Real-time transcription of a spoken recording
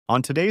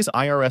On today's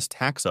IRS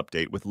tax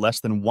update with less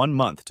than 1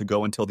 month to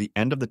go until the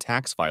end of the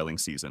tax filing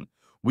season,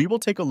 we will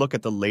take a look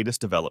at the latest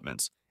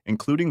developments,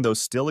 including those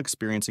still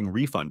experiencing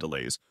refund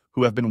delays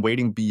who have been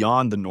waiting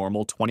beyond the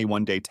normal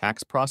 21-day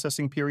tax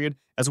processing period,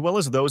 as well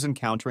as those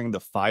encountering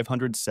the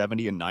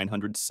 570 and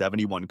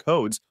 971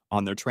 codes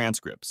on their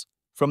transcripts.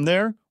 From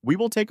there, we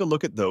will take a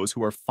look at those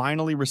who are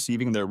finally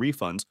receiving their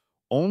refunds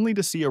only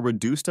to see a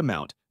reduced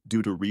amount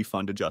due to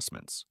refund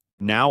adjustments.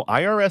 Now,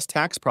 IRS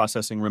tax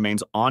processing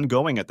remains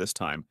ongoing at this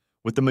time,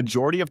 with the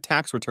majority of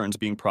tax returns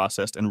being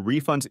processed and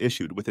refunds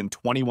issued within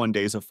 21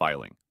 days of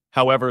filing.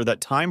 However,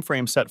 that time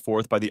frame set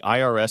forth by the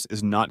IRS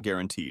is not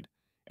guaranteed,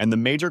 and the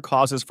major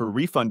causes for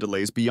refund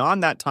delays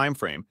beyond that time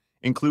frame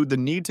include the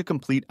need to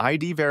complete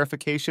ID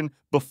verification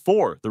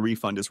before the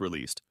refund is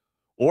released,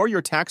 or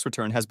your tax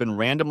return has been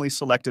randomly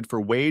selected for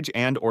wage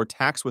and/or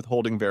tax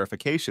withholding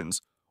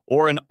verifications,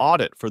 or an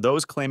audit for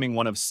those claiming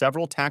one of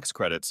several tax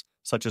credits,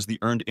 such as the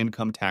Earned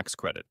Income Tax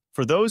Credit.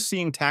 For those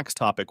seeing tax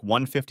topic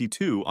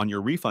 152 on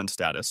your refund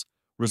status,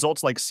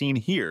 results like seen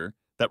here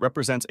that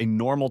represents a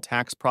normal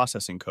tax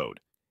processing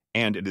code,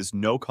 and it is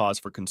no cause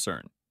for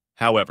concern.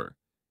 However,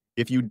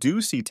 if you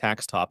do see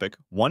tax topic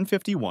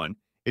 151,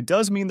 it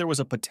does mean there was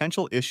a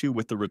potential issue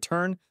with the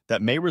return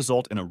that may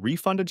result in a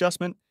refund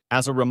adjustment.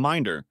 As a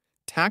reminder,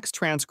 tax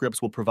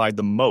transcripts will provide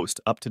the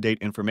most up-to-date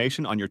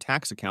information on your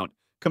tax account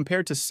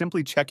compared to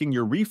simply checking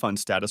your refund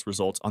status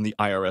results on the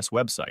IRS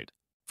website.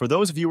 For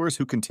those viewers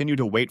who continue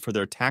to wait for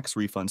their tax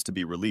refunds to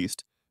be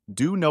released,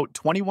 do note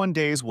 21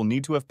 days will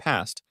need to have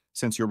passed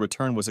since your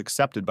return was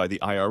accepted by the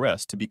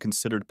IRS to be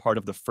considered part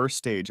of the first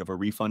stage of a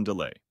refund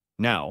delay.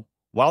 Now,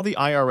 while the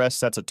IRS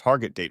sets a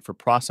target date for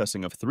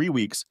processing of 3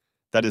 weeks,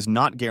 that is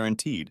not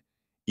guaranteed.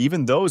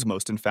 Even those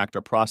most in fact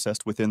are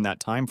processed within that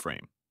time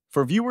frame.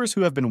 For viewers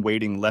who have been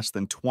waiting less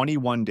than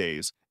 21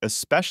 days,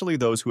 especially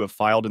those who have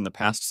filed in the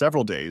past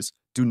several days,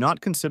 do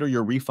not consider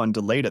your refund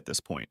delayed at this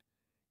point,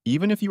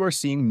 even if you are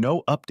seeing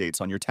no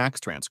updates on your tax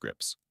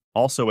transcripts.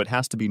 Also, it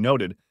has to be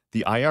noted,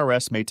 the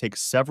IRS may take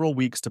several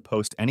weeks to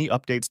post any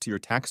updates to your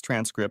tax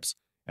transcripts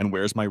and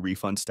where's my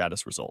refund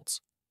status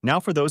results.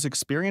 Now, for those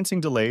experiencing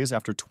delays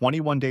after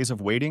 21 days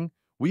of waiting,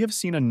 we have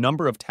seen a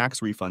number of tax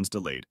refunds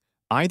delayed,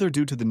 either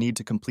due to the need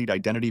to complete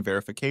identity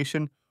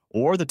verification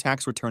or the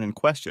tax return in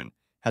question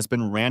has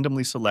been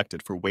randomly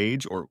selected for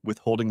wage or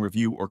withholding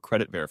review or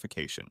credit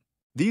verification.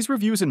 These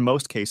reviews in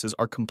most cases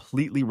are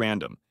completely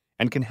random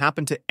and can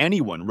happen to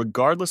anyone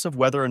regardless of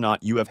whether or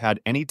not you have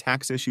had any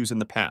tax issues in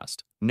the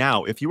past.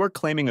 Now, if you are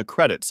claiming a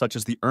credit such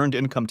as the Earned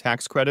Income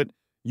Tax Credit,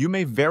 you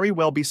may very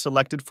well be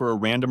selected for a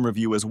random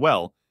review as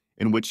well,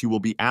 in which you will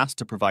be asked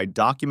to provide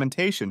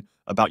documentation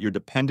about your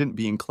dependent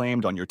being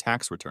claimed on your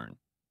tax return.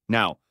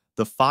 Now,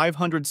 the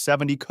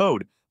 570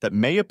 code that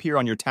may appear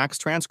on your tax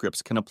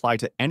transcripts can apply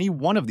to any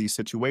one of these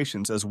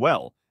situations as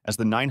well as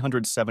the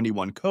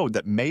 971 code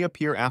that may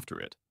appear after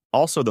it.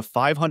 Also, the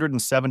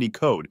 570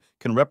 code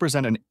can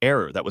represent an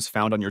error that was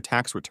found on your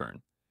tax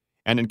return.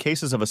 And in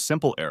cases of a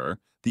simple error,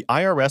 the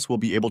IRS will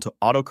be able to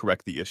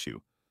autocorrect the issue,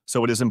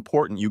 so it is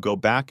important you go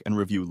back and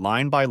review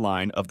line by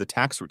line of the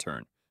tax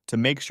return to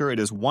make sure it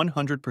is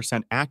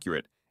 100%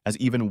 accurate, as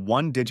even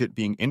one digit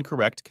being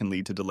incorrect can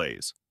lead to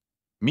delays.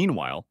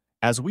 Meanwhile,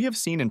 as we have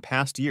seen in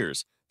past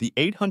years, the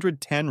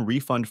 810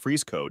 refund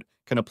freeze code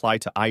can apply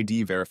to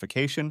ID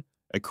verification,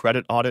 a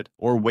credit audit,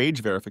 or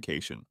wage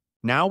verification.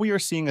 Now we are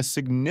seeing a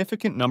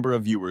significant number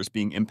of viewers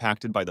being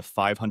impacted by the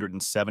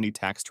 570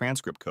 tax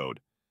transcript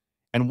code,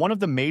 and one of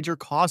the major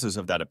causes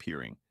of that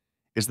appearing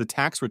is the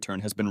tax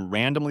return has been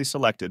randomly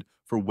selected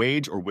for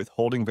wage or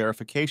withholding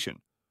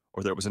verification,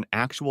 or there was an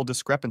actual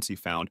discrepancy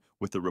found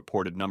with the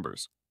reported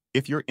numbers.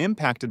 If you're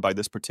impacted by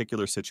this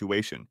particular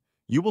situation,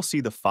 you will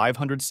see the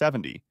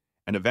 570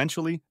 and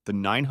eventually the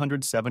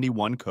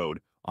 971 code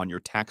on your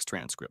tax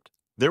transcript.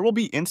 There will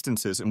be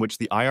instances in which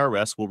the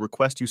IRS will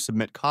request you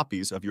submit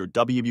copies of your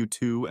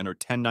W-2 and or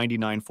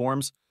 1099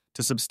 forms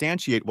to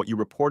substantiate what you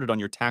reported on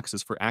your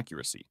taxes for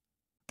accuracy.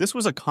 This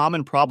was a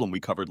common problem we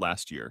covered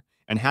last year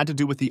and had to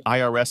do with the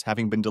IRS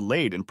having been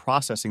delayed in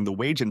processing the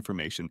wage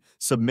information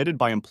submitted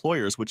by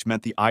employers, which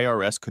meant the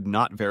IRS could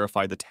not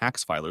verify the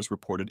tax filer's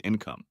reported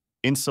income.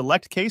 In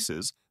select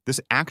cases,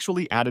 this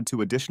actually added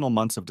to additional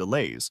months of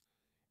delays,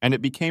 and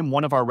it became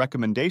one of our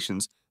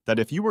recommendations that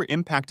if you were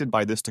impacted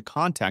by this to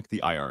contact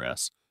the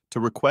IRS to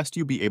request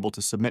you be able to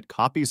submit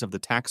copies of the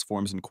tax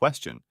forms in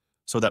question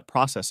so that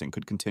processing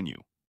could continue.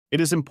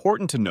 It is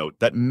important to note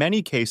that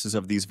many cases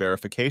of these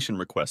verification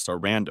requests are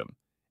random,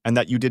 and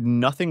that you did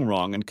nothing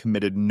wrong and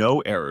committed no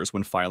errors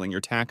when filing your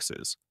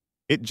taxes.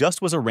 It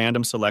just was a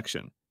random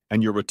selection,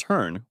 and your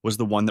return was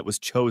the one that was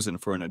chosen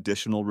for an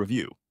additional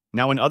review.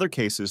 Now, in other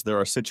cases, there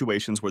are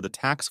situations where the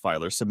tax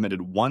filer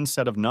submitted one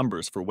set of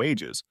numbers for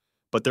wages,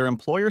 but their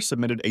employer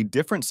submitted a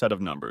different set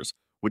of numbers,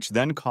 which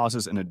then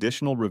causes an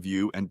additional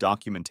review and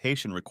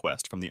documentation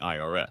request from the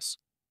IRS.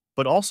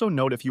 But also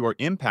note, if you are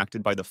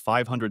impacted by the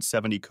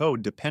 570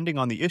 code, depending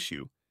on the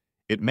issue,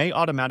 it may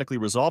automatically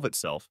resolve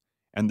itself,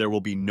 and there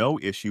will be no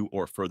issue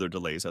or further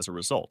delays as a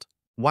result.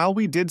 While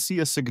we did see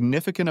a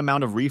significant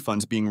amount of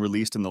refunds being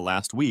released in the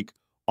last week,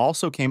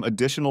 also came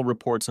additional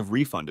reports of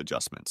refund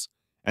adjustments,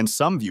 and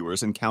some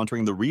viewers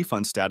encountering the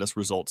refund status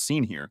results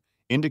seen here,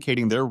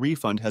 indicating their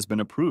refund has been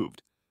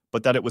approved,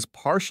 but that it was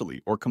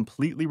partially or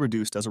completely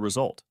reduced as a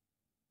result.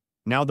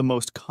 Now, the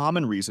most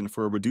common reason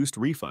for a reduced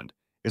refund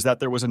is that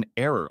there was an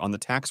error on the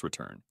tax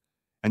return.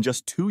 And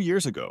just 2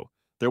 years ago,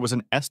 there was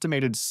an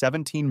estimated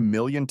 17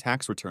 million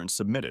tax returns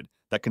submitted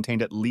that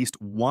contained at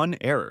least one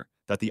error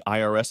that the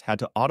IRS had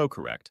to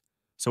autocorrect,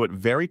 so it's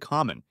very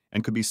common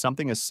and could be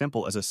something as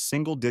simple as a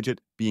single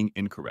digit being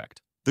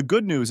incorrect. The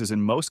good news is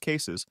in most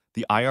cases,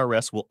 the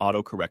IRS will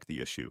autocorrect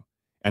the issue,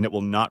 and it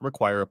will not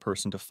require a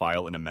person to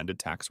file an amended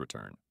tax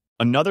return.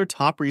 Another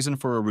top reason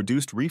for a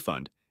reduced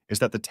refund is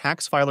that the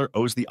tax filer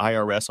owes the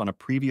IRS on a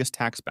previous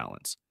tax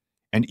balance,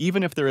 and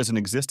even if there is an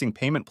existing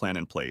payment plan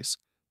in place,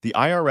 the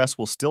IRS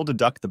will still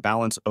deduct the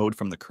balance owed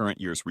from the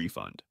current year's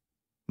refund.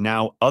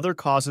 Now, other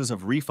causes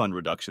of refund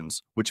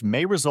reductions, which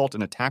may result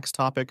in a tax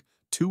topic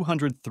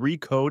 203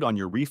 code on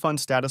your refund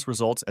status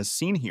results as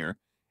seen here,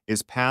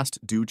 is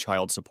past due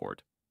child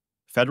support,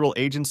 federal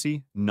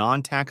agency,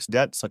 non-tax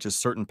debt such as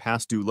certain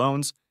past due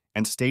loans,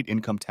 and state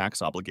income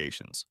tax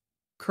obligations.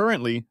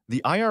 Currently,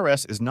 the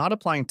IRS is not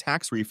applying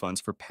tax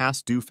refunds for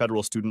past due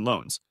federal student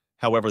loans.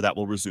 However, that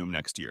will resume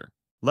next year.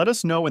 Let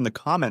us know in the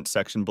comment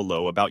section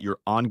below about your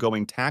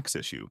ongoing tax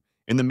issue.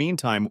 In the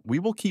meantime, we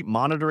will keep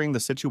monitoring the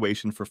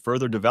situation for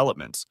further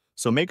developments,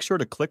 so make sure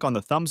to click on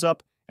the thumbs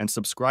up and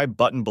subscribe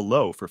button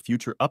below for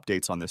future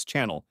updates on this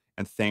channel,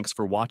 and thanks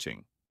for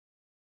watching.